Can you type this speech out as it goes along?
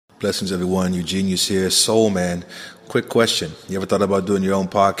Blessings, everyone. Eugenius here, Soul Man. Quick question. You ever thought about doing your own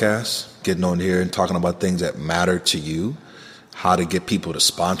podcast? Getting on here and talking about things that matter to you? How to get people to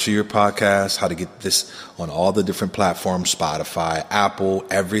sponsor your podcast? How to get this on all the different platforms, Spotify, Apple,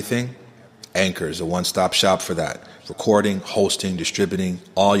 everything? Anchor is a one-stop shop for that. Recording, hosting, distributing,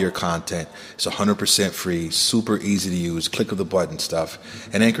 all your content. It's 100% free, super easy to use, click of the button stuff.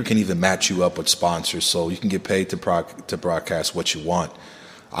 And Anchor can even match you up with sponsors so you can get paid to broadcast what you want.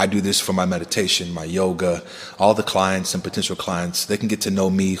 I do this for my meditation, my yoga, all the clients and potential clients. They can get to know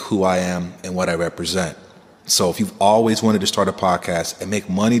me, who I am, and what I represent. So if you've always wanted to start a podcast and make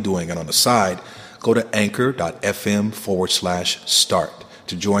money doing it on the side, go to anchor.fm/start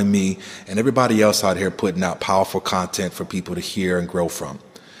to join me and everybody else out here putting out powerful content for people to hear and grow from.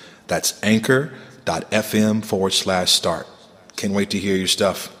 That's anchor.fm/start. Can't wait to hear your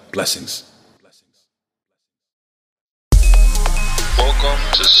stuff. Blessings. Welcome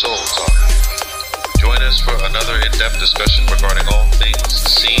to Soul Talk. Join us for another in-depth discussion regarding all things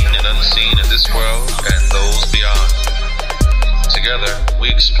seen and unseen in this world and those beyond. Together, we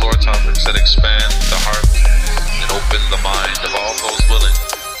explore topics that expand the heart and open the mind of all those willing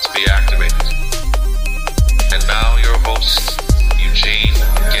to be activated. And now your host, Eugene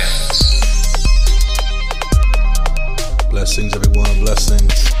Gantz. Blessings, everyone.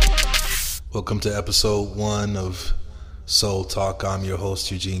 Blessings. Welcome to episode 1 of Soul Talk. I'm your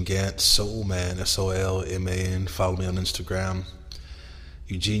host, Eugene Gantz, Soul Man, SOLMAN. Follow me on Instagram.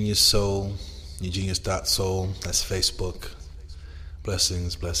 Eugenius Soul, Eugenius.soul. That's Facebook.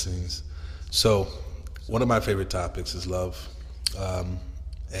 Blessings, blessings. So, one of my favorite topics is love.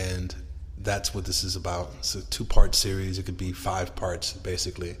 And that's what this is about. It's a 2-part series. It could be 5 parts,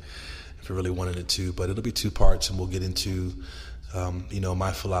 basically, if you really wanted it to. But it'll be 2 parts, and we'll get into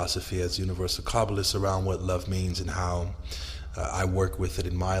my philosophy as a universal Kabbalist around what love means and how I work with it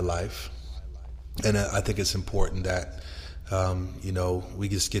in my life. And I think it's important that, we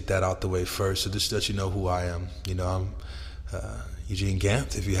just get that out the way first. So just to let you know who I am. I'm Eugene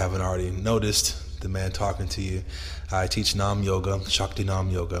Gantz, if you haven't already noticed, the man talking to you. I teach Nam Yoga, Shakti Nam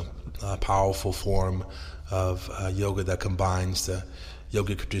Yoga, a powerful form of yoga that combines the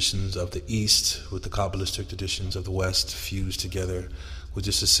yogic traditions of the East with the Kabbalistic traditions of the West fused together with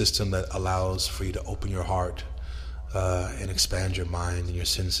just a system that allows for you to open your heart and expand your mind and your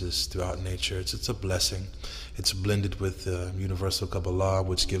senses throughout nature. It's a blessing. It's blended with universal Kabbalah,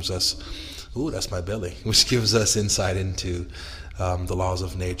 which gives us, that's my belly, which gives us insight into the laws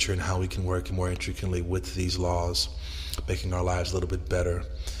of nature and how we can work more intricately with these laws, making our lives a little bit better.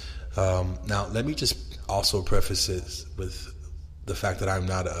 Now, let me just also preface this with the fact that I'm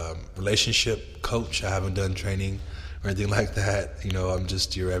not a relationship coach. I haven't done training or anything like that. I'm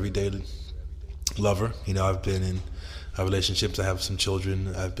just your everyday lover. I've been in relationships. I have some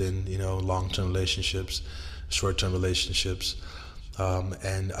children. I've been, long-term relationships, short-term relationships.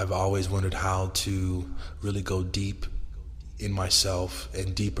 And I've always wondered how to really go deep in myself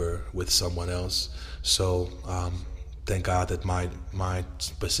and deeper with someone else. So, thank God that my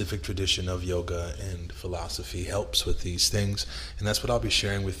specific tradition of yoga and philosophy helps with these things. And that's what I'll be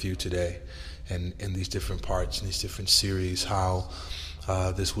sharing with you today and in these different parts, in these different series, how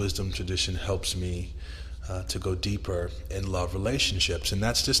this wisdom tradition helps me to go deeper in love relationships. And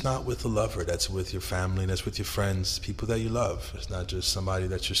that's just not with a lover. That's with your family. That's with your friends, people that you love. It's not just somebody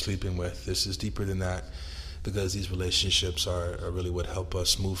that you're sleeping with. This is deeper than that, because these relationships are really what help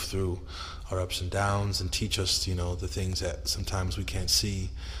us move through our ups and downs and teach us, the things that sometimes we can't see,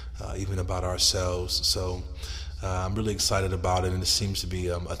 even about ourselves. So I'm really excited about it, and it seems to be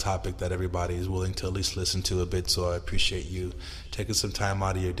a topic that everybody is willing to at least listen to a bit. So I appreciate you taking some time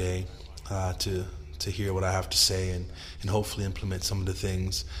out of your day to hear what I have to say and hopefully implement some of the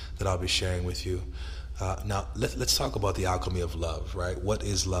things that I'll be sharing with you. Now, let's talk about the alchemy of love, right? What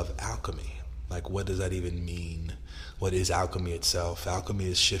is love alchemy? Like, what does that even mean? What is alchemy itself? Alchemy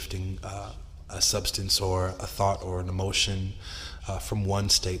is shifting a substance or a thought or an emotion from one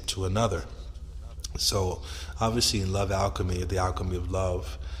state to another. So, obviously, in Love Alchemy, the alchemy of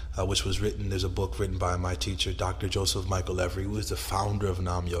love, which was written, there's a book written by my teacher, Dr. Joseph Michael Every, who is the founder of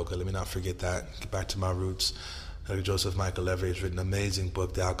Nam Yoga. Let me not forget that. Get back to my roots. Dr. Joseph Michael Every has written an amazing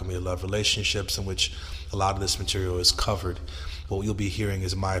book, The Alchemy of Love Relationships, in which a lot of this material is covered. What you'll be hearing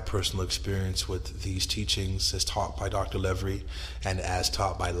is my personal experience with these teachings as taught by Dr. Levry and as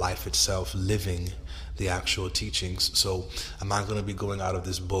taught by life itself, living the actual teachings. So I'm not going to be going out of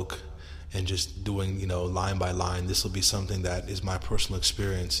this book and just doing, line by line. This will be something that is my personal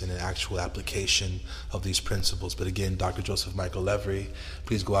experience and an actual application of these principles. But again, Dr. Joseph Michael Levery,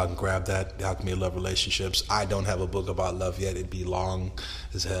 please go out and grab that, The Alchemy of Love Relationships. I don't have a book about love yet. It'd be long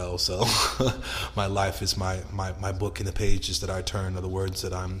as hell. So my life is my book, and the pages that I turn are the words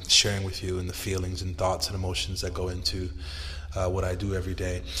that I'm sharing with you, and the feelings and thoughts and emotions that go into what I do every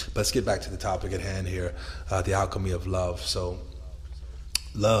day. But let's get back to the topic at hand here, the alchemy of love. So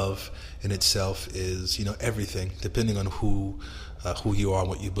love in itself is, everything. Depending on who you are and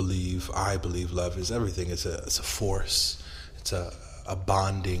what you believe, I believe love is everything. It's a force. It's a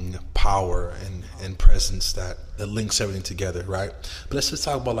bonding power and presence that links everything together, right? But let's just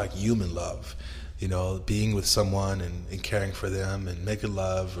talk about like human love. Being with someone and caring for them and making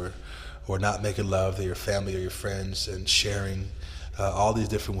love or not making love. They're your family or your friends, and sharing all these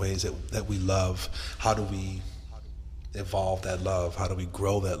different ways that we love. How do we evolve that love? How do we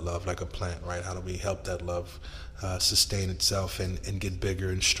grow that love like a plant, right? How do we help that love sustain itself and get bigger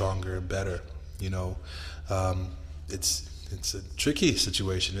and stronger and better? It's a tricky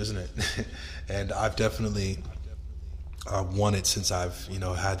situation, isn't it? And I've definitely wanted, since I've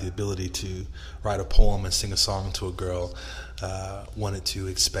had the ability to write a poem and sing a song to a girl, wanted to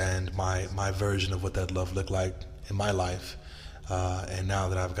expand my version of what that love looked like in my life. And now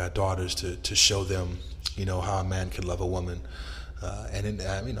that I've got daughters, to show them how a man can love a woman, and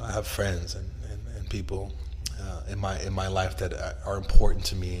I have friends and people in my life that are important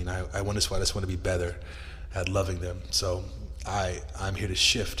to me, and I just want to be better at loving them. So I'm here to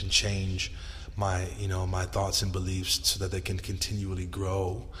shift and change my thoughts and beliefs so that they can continually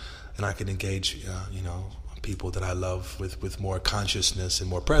grow, and I can engage people that I love with more consciousness and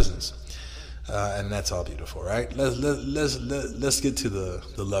more presence. And that's all beautiful, right? Let's get to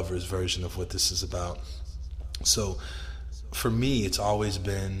the lover's version of what this is about. So for me, it's always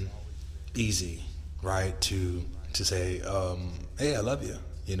been easy, right, to say, hey, I love you.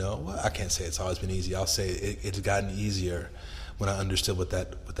 Well, I can't say it's always been easy. I'll say it's gotten easier when I understood what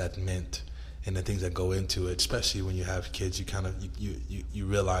that meant and the things that go into it. Especially when you have kids, you kind of you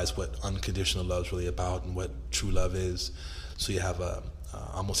realize what unconditional love is really about and what true love is. So you have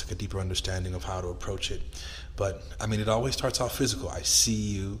almost like a deeper understanding of how to approach it. But it always starts off physical. I see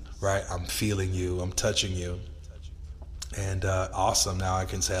you, right? I'm feeling you. I'm touching you. And awesome. Now I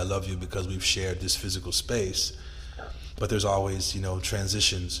can say I love you because we've shared this physical space. But there's always,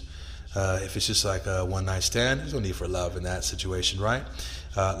 transitions. If it's just like a one-night stand, there's no need for love in that situation, right?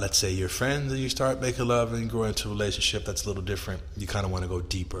 Let's say you're friends and you start making love and grow into a relationship. That's a little different. You kind of want to go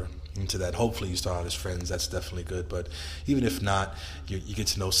deeper into that. Hopefully you start out as friends. That's definitely good. But even if not, you get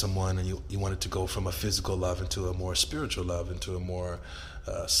to know someone and you want it to go from a physical love into a more spiritual love, into a more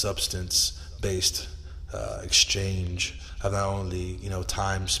substance-based exchange of not only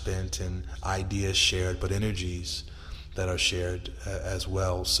time spent and ideas shared, but energies that are shared as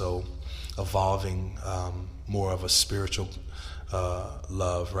well. So evolving more of a spiritual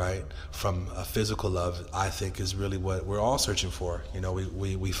love, right, from a physical love, I think is really what we're all searching for.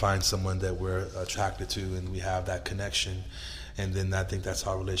 We find someone that we're attracted to and we have that connection, and then I think that's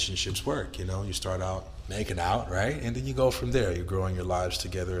how relationships work. You start out making out, right, and then you go from there. You're growing your lives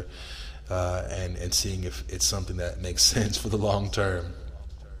together and seeing if it's something that makes sense for the long term.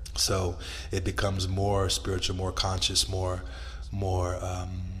 So it becomes more spiritual, more conscious, more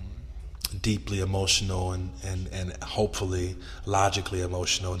deeply emotional and hopefully logically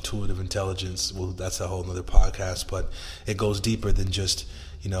emotional. Intuitive intelligence, well, that's a whole nother podcast, but it goes deeper than just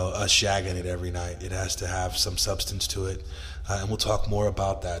us shagging it every night. It has to have some substance to it, and we'll talk more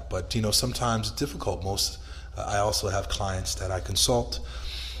about that. But sometimes it's difficult. I also have clients that I consult,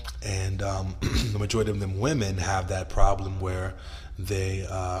 and the majority of them women have that problem where they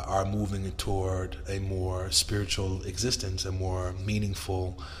are moving toward a more spiritual existence, a more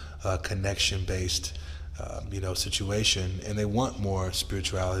meaningful, connection-based, situation, and they want more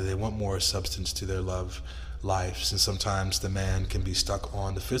spirituality. They want more substance to their love lives, and sometimes the man can be stuck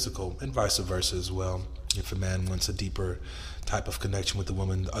on the physical, and vice versa as well. If a man wants a deeper type of connection with the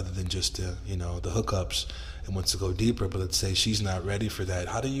woman, other than just the hookups, and wants to go deeper, but let's say she's not ready for that.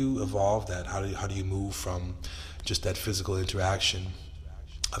 How do you evolve that? How do you move from just that physical interaction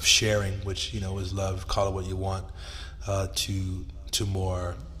of sharing, which is love, call it what you want, to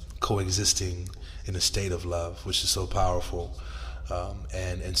more coexisting in a state of love, which is so powerful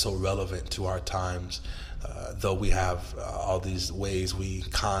and so relevant to our times. Though we have all these ways we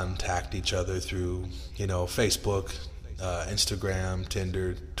contact each other through Facebook, Instagram,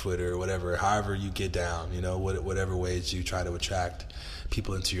 Tinder, Twitter, whatever, however you get down, whatever ways you try to attract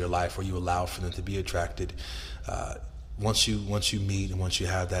people into your life or you allow for them to be attracted. Once you meet and once you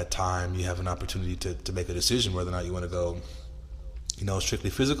have that time, you have an opportunity to make a decision whether or not you want to go, strictly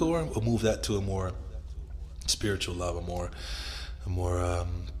physical or move that to a more spiritual love, a more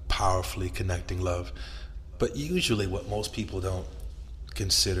powerfully connecting love. But usually what most people don't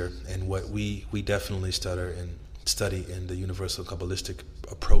consider, and what we definitely study in the universal Kabbalistic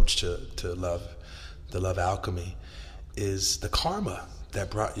approach to love, the love alchemy, is the karma that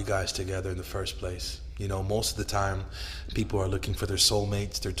brought you guys together in the first place. Most of the time people are looking for their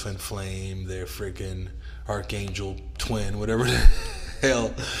soulmates, their twin flame, their freaking archangel twin, whatever the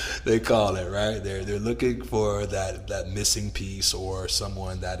hell they call it, right? They're looking for that missing piece, or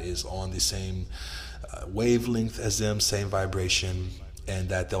someone that is on the same wavelength as them, same vibration, and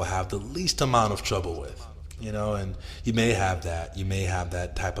that they'll have the least amount of trouble with. And you may have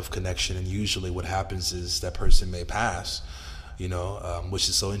that type of connection, and usually what happens is that person may pass, which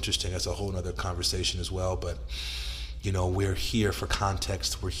is so interesting. That's a whole other conversation as well. But, we're here for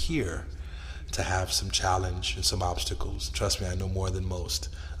context. We're here to have some challenge and some obstacles. Trust me, I know more than most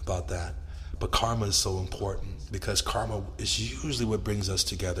about that. But karma is so important, because karma is usually what brings us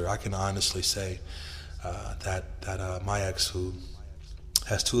together. I can honestly say that my ex, who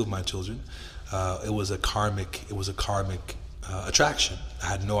has 2 of my children, it was a karmic attraction. I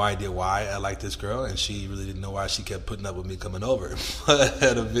had no idea why I liked this girl, and she really didn't know why she kept putting up with me coming over.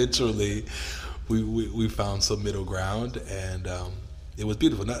 But eventually, we found some middle ground, and it was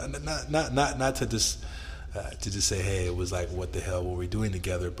beautiful. Not to just say, hey, it was like, what the hell were we doing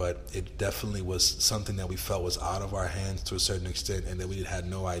together? But it definitely was something that we felt was out of our hands to a certain extent, and that we had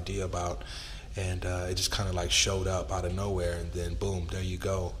no idea about. And it just kind of like showed up out of nowhere, and then boom, there you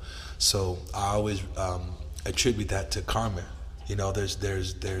go. So I always attribute that to karma.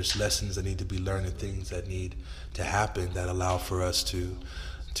 There's lessons that need to be learned and things that need to happen that allow for us to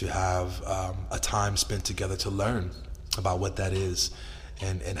have a time spent together to learn about what that is,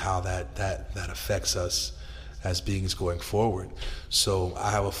 and how that affects us as beings going forward. So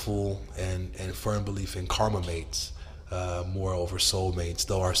I have a full and firm belief in karma mates, moreover soulmates.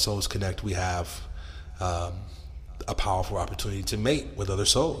 Though our souls connect, we have a powerful opportunity to mate with other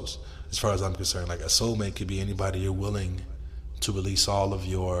souls. As far as I'm concerned, like, a soulmate could be anybody you're willing to release all of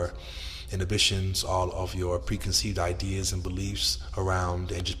your inhibitions, all of your preconceived ideas and beliefs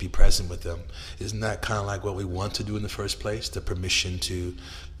around, and just be present with them. Isn't that kind of like what we want to do in the first place? The permission to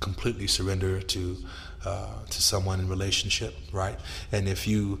completely surrender to someone in relationship, right? And if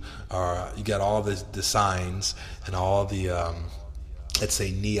you got all the signs and all the let's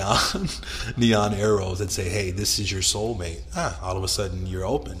say neon arrows that say, hey, this is your soulmate, all of a sudden you're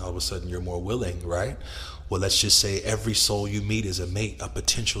open, all of a sudden you're more willing, right? Well, let's just say every soul you meet is a mate, a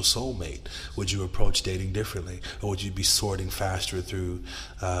potential soulmate. Would you approach dating differently? Or would you be sorting faster through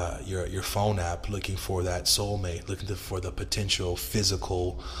your phone app, looking for that soulmate, looking for the potential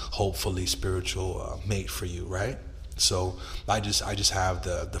physical, hopefully spiritual mate for you, right? So I just have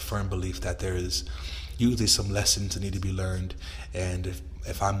the firm belief that there is usually some lessons that need to be learned, and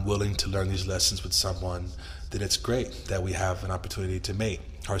if I'm willing to learn these lessons with someone, then it's great that we have an opportunity to mate.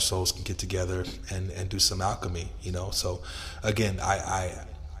 Our souls can get together and do some alchemy, So again, I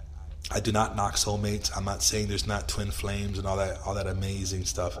do not knock soulmates. I'm not saying there's not twin flames and all that amazing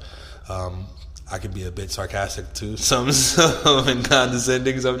stuff. I can be a bit sarcastic too, some and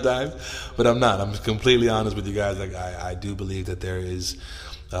condescending sometimes, but I'm not. I'm completely honest with you guys. Like, I do believe that there is,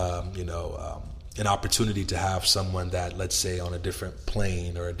 an opportunity to have someone that, let's say, on a different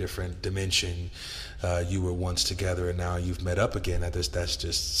plane or a different dimension, you were once together and now you've met up again. That's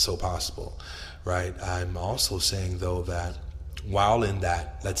just so possible, right? I'm also saying, though, that while in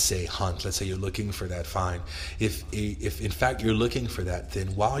that, let's say, hunt, let's say you're looking for that, fine. If in fact you're looking for that, then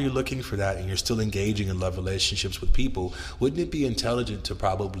while you're looking for that and you're still engaging in love relationships with people, wouldn't it be intelligent to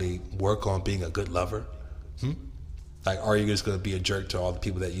probably work on being a good lover? Like, are you just going to be a jerk to all the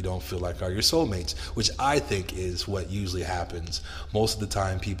people that you don't feel like are your soulmates? Which I think is what usually happens. Most of the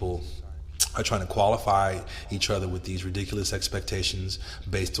time, people are trying to qualify each other with these ridiculous expectations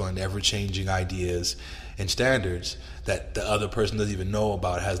based on ever-changing ideas and standards that the other person doesn't even know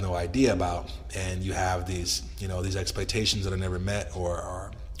about, has no idea about, and you have these expectations that are never met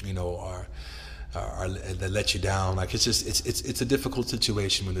or that let you down. Like, it's a difficult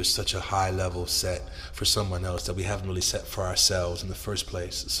situation when there's such a high level set for someone else that we haven't really set for ourselves in the first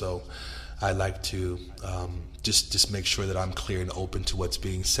place. So I like to just make sure that I'm clear and open to what's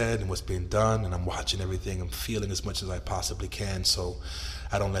being said and what's being done, and I'm watching everything, I'm feeling as much as I possibly can, so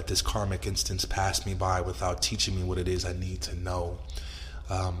I don't let this karmic instance pass me by without teaching me what it is I need to know.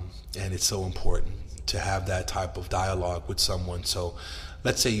 And it's so important to have that type of dialogue with someone. So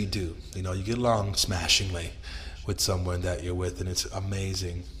let's say you do, you get along smashingly with someone that you're with, and it's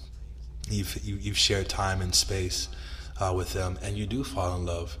amazing. You've shared time and space with them, and you do fall in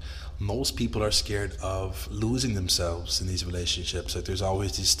love. Most people are scared of losing themselves in these relationships. Like, there's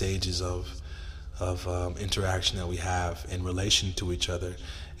always these stages of interaction that we have in relation to each other,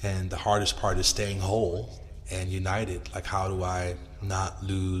 and the hardest part is staying whole and united. Like, how do I not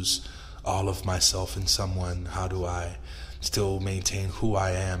lose all of myself in someone? How do I still maintain who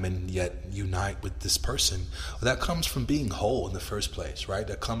I am and yet unite with this person? Well, that comes from being whole in the first place, right?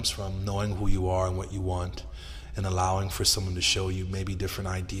 That comes from knowing who you are and what you want, and allowing for someone to show you maybe different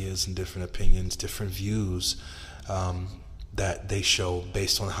ideas and different opinions, different views that they show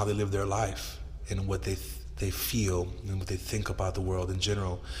based on how they live their life and what they feel and what they think about the world in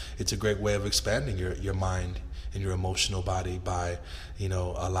general. It's a great way of expanding your mind and your emotional body by,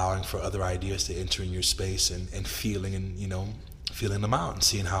 allowing for other ideas to enter in your space and feeling and, feeling them out and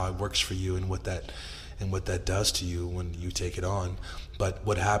seeing how it works for you and what that does to you when you take it on. But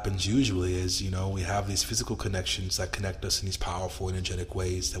what happens usually is, we have these physical connections that connect us in these powerful, energetic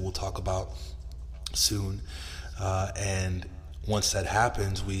ways that we'll talk about soon. And once that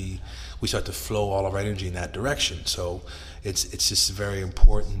happens, we start to flow all of our energy in that direction. So it's just very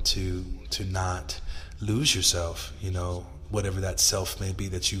important to not lose yourself, whatever that self may be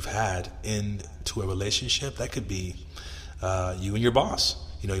that you've had into a relationship. That could be you and your boss.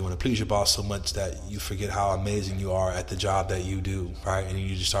 You want to please your boss so much that you forget how amazing you are at the job that you do, right? And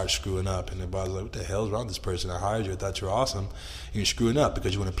you just start screwing up, and the boss is like, what the hell is wrong with this person? I hired you, I thought you were awesome. And you're screwing up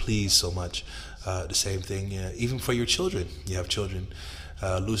because you want to please so much. The same thing, even for your children. You have children.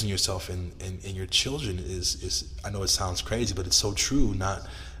 Losing yourself in your children is, I know it sounds crazy, but it's so true.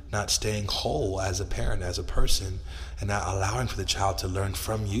 Not staying whole as a parent, as a person, and not allowing for the child to learn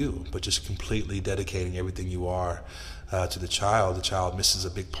from you, but just completely dedicating everything you are to the child. The child misses a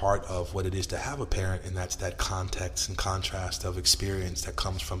big part of what it is to have a parent, and that's that context and contrast of experience that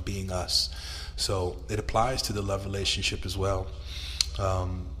comes from being us. So it applies to the love relationship as well.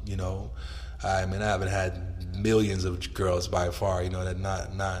 I haven't had millions of girls by far,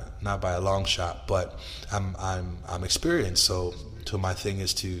 that not by a long shot, but I'm experienced. So my thing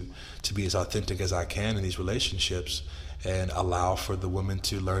is to be as authentic as I can in these relationships and allow for the woman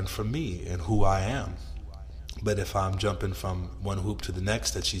to learn from me and who I am. But if I'm jumping from one hoop to the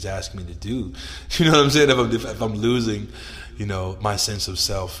next that she's asking me to do, you know what I'm saying? If I'm losing, my sense of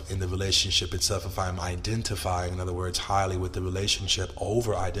self in the relationship itself, if I'm identifying, in other words, highly with the relationship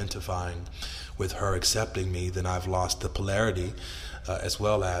over identifying with her accepting me, then I've lost the polarity as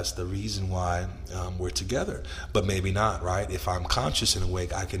well as the reason why we're together. But maybe not, right? If I'm conscious and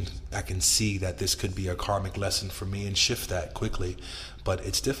awake, I can see that this could be a karmic lesson for me and shift that quickly. But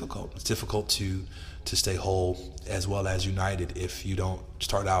it's difficult. It's difficult to stay whole as well as united if you don't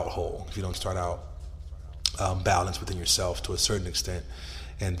start out whole, if you don't start out balanced within yourself to a certain extent,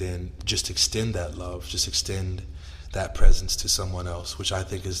 and then just extend that love, just extend that presence to someone else, which I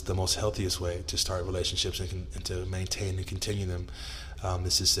think is the most healthiest way to start relationships and to maintain and continue them.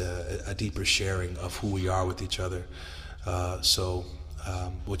 This is a deeper sharing of who we are with each other. So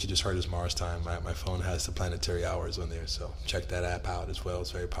what you just heard is Mars time. My phone has the planetary hours on there, so check that app out as well.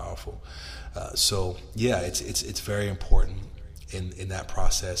 It's very powerful. So yeah, it's very important in that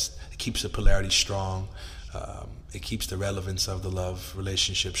process. It keeps the polarity strong. It keeps the relevance of the love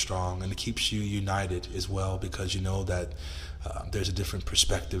relationship strong, and it keeps you united as well, because you know that there's a different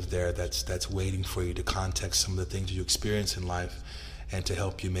perspective there that's waiting for you to context some of the things you experience in life, and to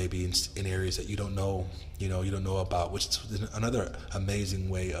help you maybe in areas that you don't know about, which is another amazing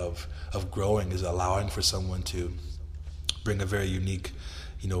way of growing, is allowing for someone to bring a very unique,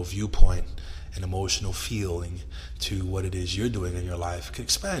 viewpoint and emotional feeling to what it is you're doing in your life. It can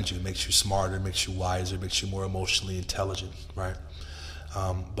expand you, it makes you smarter, makes you wiser, makes you more emotionally intelligent, right?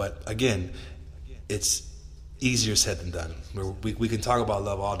 But again, it's easier said than done. We can talk about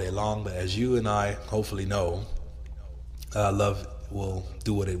love all day long, but as you and I hopefully know, love will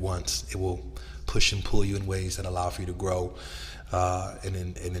do what it wants. It will push and pull you in ways that allow for you to grow, and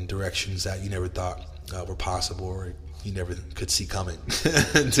in directions that you never thought were possible, or you never could see coming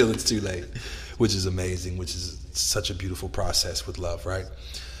until it's too late, which is amazing, which is such a beautiful process with love, right?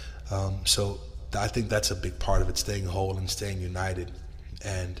 So I think that's a big part of it, staying whole and staying united.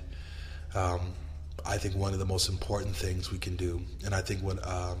 And I think one of the most important things we can do, and I think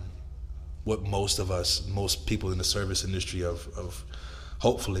what most people in the service industry of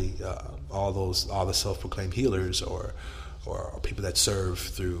hopefully all the self-proclaimed healers or or people that serve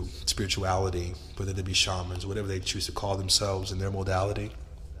through spirituality, whether they be shamans, whatever they choose to call themselves in their modality.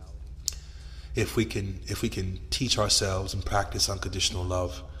 If we can teach ourselves and practice unconditional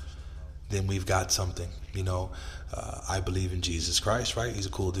love, then we've got something. I believe in Jesus Christ, right? He's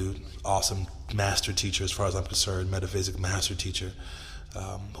a cool dude, awesome master teacher as far as I'm concerned, metaphysic master teacher,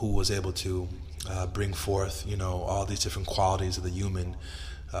 who was able to bring forth, all these different qualities of the human,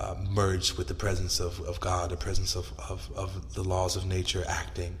 merged with the presence of God, the presence of the laws of nature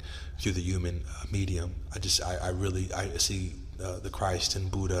acting through the human medium. I see the Christ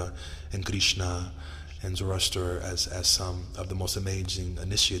and Buddha and Krishna and Zoroaster as some of the most amazing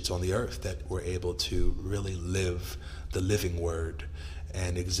initiates on the earth that were able to really live the living word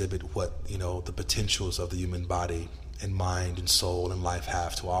and exhibit what, the potentials of the human body and mind and soul and life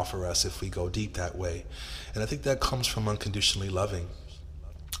have to offer us if we go deep that way. And I think that comes from unconditionally loving.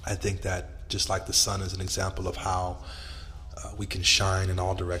 I think that just like the sun is an example of how we can shine in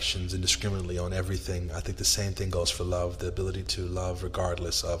all directions indiscriminately on everything, I think the same thing goes for love, the ability to love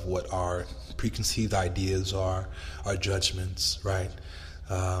regardless of what our preconceived ideas are, our judgments, right?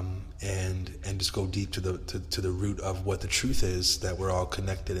 And just go deep to the root of what the truth is, that we're all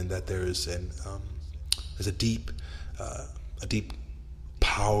connected and that there's a deep,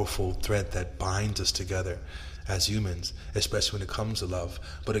 powerful thread that binds us together as humans, especially when it comes to love.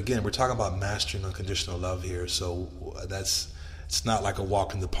 But again, we're talking about mastering unconditional love here, so it's not like a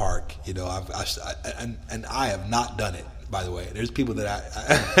walk in the park. I have not done it, by the way. There's people that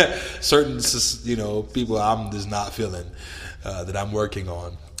certain people I'm just not feeling that I'm working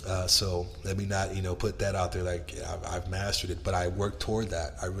on. So let me not put that out there like I've mastered it, but I work toward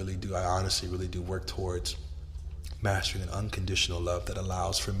that. I really do. I honestly really do work towards mastering an unconditional love that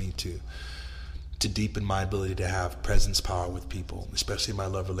allows for me to deepen my ability to have presence power with people, especially in my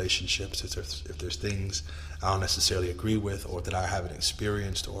love relationships. If there's things I don't necessarily agree with, or that I haven't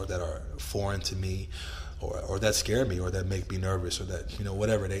experienced, or that are foreign to me, or that scare me, or that make me nervous, or that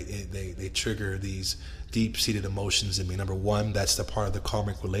whatever, they trigger these deep-seated emotions in me. Number one, that's the part of the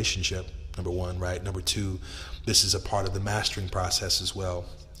karmic relationship. Number one, right? Number two, this is a part of the mastering process as well,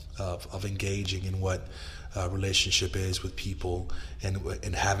 of engaging in what relationship is with people,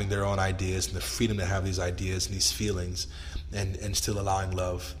 and having their own ideas and the freedom to have these ideas and these feelings, and still allowing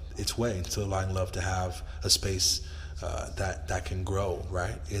love its way, and still allowing love to have a space that can grow,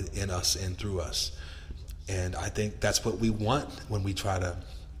 right, in us and through us. And I think that's what we want when we try to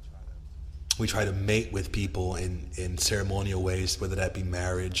mate with people in ceremonial ways, whether that be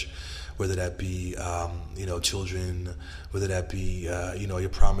marriage, whether that be children, whether that be your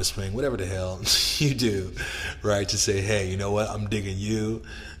promise ring, whatever the hell you do, right? To say, hey, you know what? I'm digging you,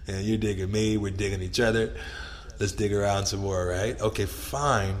 and you're digging me. We're digging each other. Let's dig around some more, right? Okay,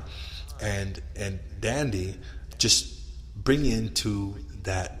 fine, and dandy. Just bring into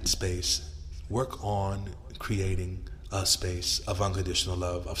that space. Work on creating a space of unconditional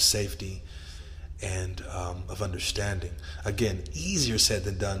love, of safety, and of understanding. Again, easier said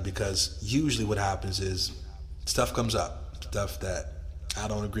than done, because usually what happens is stuff comes up, stuff that I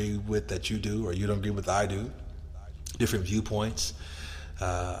don't agree with that you do, or you don't agree with I do. Different viewpoints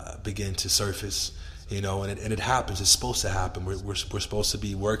begin to surface, and it happens. It's supposed to happen. We're supposed to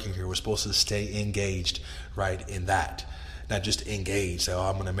be working here. We're supposed to stay engaged, right, in that. Not just engaged, say,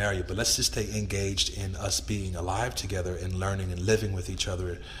 I'm going to marry you, but let's just stay engaged in us being alive together and learning and living with each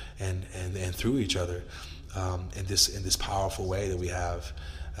other and through each other in this powerful way that we have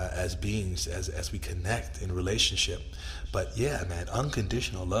as beings, as we connect in relationship. But yeah, man,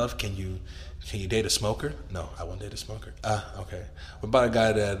 unconditional love. Can you date a smoker? No, I won't date a smoker. Okay. What about a guy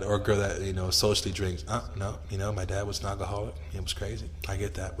or a girl that socially drinks? No. My dad was an alcoholic. It was crazy. I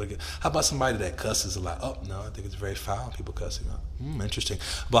get that. How about somebody that cusses a lot? Oh no, I think it's very foul. People cussing. Interesting.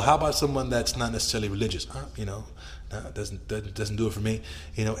 But how about someone that's not necessarily religious? No, it doesn't do it for me.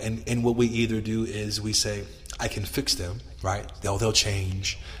 And what we either do is we say, I can fix them, right? They'll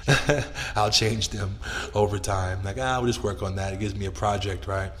change. I'll change them over time. Like, we'll just work on that. It gives me a project,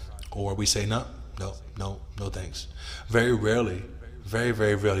 right? Or we say, no, thanks. Very rarely, very,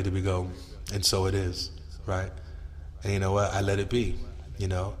 very rarely do we go, and so it is, right? And you know what? I let it be.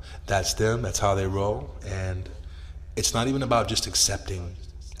 That's them. That's how they roll. And it's not even about just accepting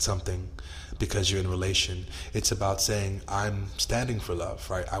something because you're in a relation. It's about saying, I'm standing for love,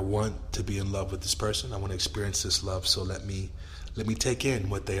 right? I want to be in love with this person. I want to experience this love. So let me take in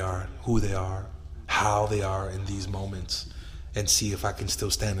what they are, who they are, how they are in these moments, and see if I can still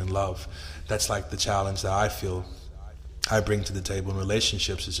stand in love. That's like the challenge that I feel I bring to the table in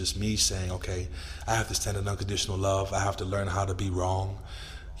relationships. It's just me saying, okay, I have to stand in unconditional love. I have to learn how to be wrong.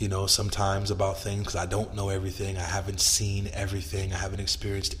 sometimes about things because I don't know everything. I haven't seen everything. I haven't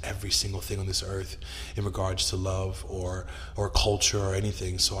experienced every single thing on this earth in regards to love or culture or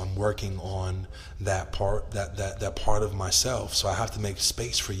anything. So I'm working on that part, that part of myself. So I have to make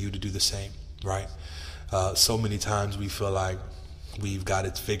space for you to do the same, right? So many times we feel like we've got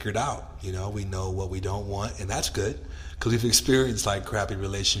it figured out. We know what we don't want, and that's good because we've experienced like crappy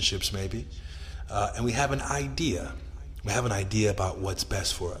relationships maybe, and we have an idea. We have an idea about what's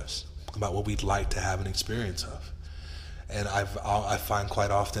best for us, about what we'd like to have an experience of. And I find quite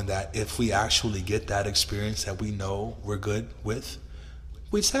often that if we actually get that experience that we know we're good with,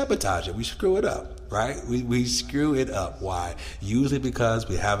 we sabotage it. We screw it up, right? We screw it up. Why? Usually because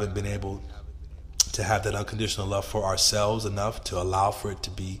we haven't been able to have that unconditional love for ourselves enough to allow for it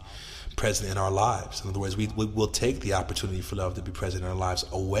to be present in our lives. In other words, we will take the opportunity for love to be present in our lives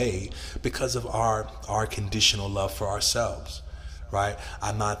away because of our conditional love for ourselves, right?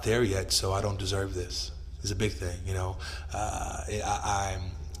 I'm not there yet, so I don't deserve this. It's a big thing,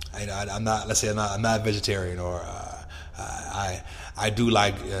 I'm not. Let's say I'm not a vegetarian, or I do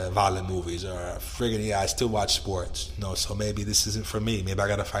like violent movies, or friggin' I still watch sports. So maybe this isn't for me. Maybe I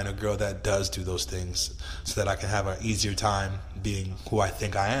gotta find a girl that does do those things so that I can have an easier time being who I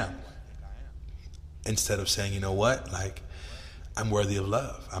think I am. Instead of saying, I'm worthy of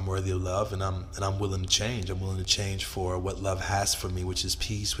love. I'm worthy of love, and I'm willing to change. I'm willing to change for what love has for me, which is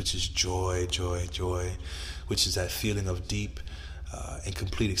peace, which is joy, which is that feeling of deep and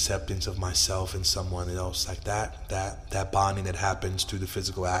complete acceptance of myself and someone else, like that bonding that happens through the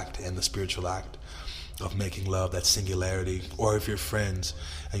physical act and the spiritual act of making love, that singularity. Or if you're friends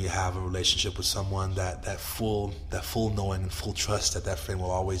and you have a relationship with someone, that full knowing and full trust that friend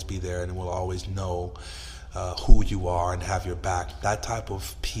will always be there and will always know who you are and have your back. That type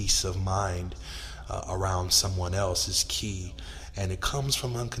of peace of mind around someone else is key, and it comes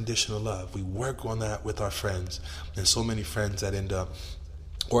from unconditional love. We work on that with our friends, and so many friends that end up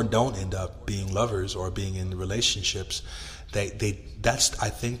or don't end up being lovers or being in relationships, that's, I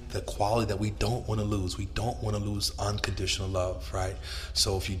think, the quality that we don't want to lose. We don't want to lose unconditional love, right?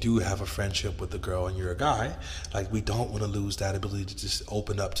 So if you do have a friendship with a girl and you're a guy, we don't want to lose that ability to just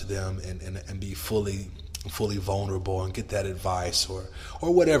open up to them and be fully vulnerable and get that advice or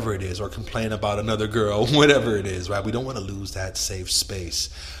whatever it is, or complain about another girl, whatever it is, right? We don't want to lose that safe space.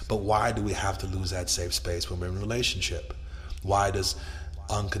 But why do we have to lose that safe space when we're in a relationship? Why does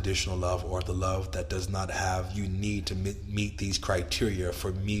unconditional love, or the love that does not have you need to meet these criteria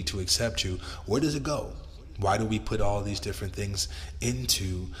for me to accept you, where does it go? Why do we put all these different things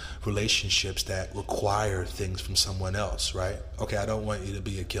into relationships that require things from someone else, right? Okay, I don't want you to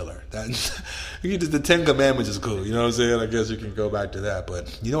be a killer. The 10 Commandments is cool, you know what I'm saying? I guess you can go back to that,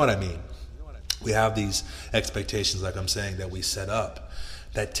 but you know what I mean? We have these expectations, like I'm saying, that we set up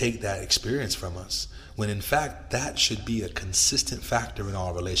that take that experience from us, when in fact that should be a consistent factor in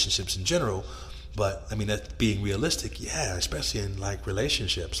all relationships in general. But that's being realistic, yeah, especially in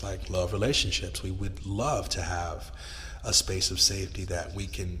relationships, like love relationships. We would love to have a space of safety that we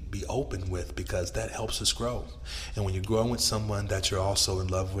can be open with, because that helps us grow. And when you're growing with someone that you're also in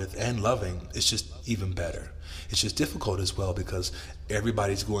love with and loving, it's just even better. It's just difficult as well, because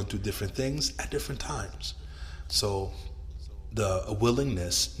everybody's going through different things at different times. So the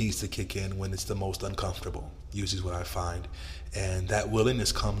willingness needs to kick in when it's the most uncomfortable, usually is what I find. And that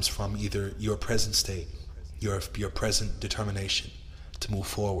willingness comes from either your present state, your present determination to move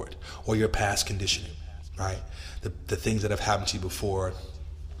forward, or your past conditioning, right? The things that have happened to you before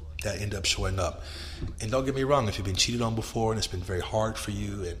that end up showing up. And don't get me wrong, if you've been cheated on before and it's been very hard for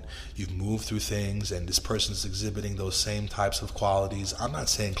you and you've moved through things and this person's exhibiting those same types of qualities, I'm not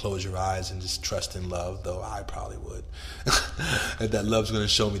saying close your eyes and just trust in love, though I probably would. And that love's going to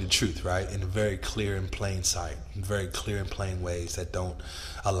show me the truth, right? In a very clear and plain sight, in very clear and plain ways that don't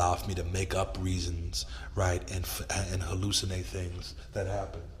allow for me to make up reasons, right? And hallucinate things that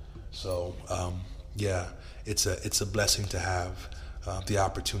happen. So, yeah, it's a blessing to have the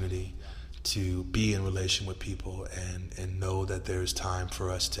opportunity to be in relation with people and know that there's time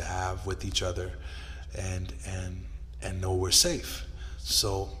for us to have with each other and know we're safe.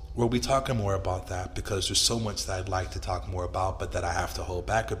 So we'll be talking more about that, because there's so much that I'd like to talk more about, but that I have to hold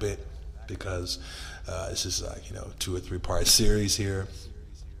back a bit, because this is 2 or 3 part series here.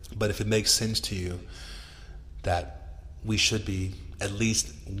 But if it makes sense to you that we should be at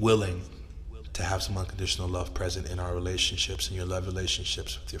least willing to have some unconditional love present in our relationships, in your love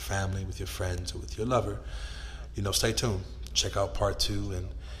relationships with your family, with your friends, or with your lover, stay tuned. Check out part 2,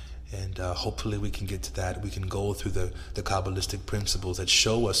 and hopefully we can get to that. We can go through the Kabbalistic principles that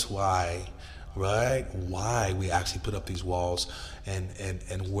show us why right? Why we actually put up these walls, and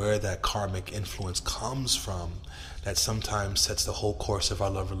where that karmic influence comes from, that sometimes sets the whole course of our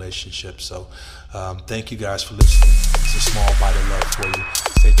love relationship. So thank you guys for listening. It's a small bite of love for you.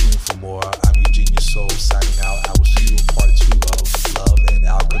 Stay tuned for more. I'm your genius soul signing out. I will see you in part 2 of Love and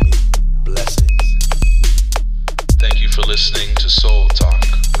Alchemy. Blessings. Thank you for listening to Soul Talk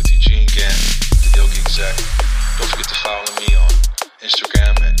with Eugene Gant, the Yogi Exec. Don't forget to follow me on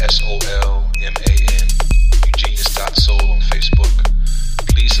Instagram at SOLMAN, Eugenius.soul on Facebook.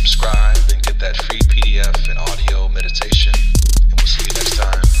 Please subscribe and get that free PDF and audio meditation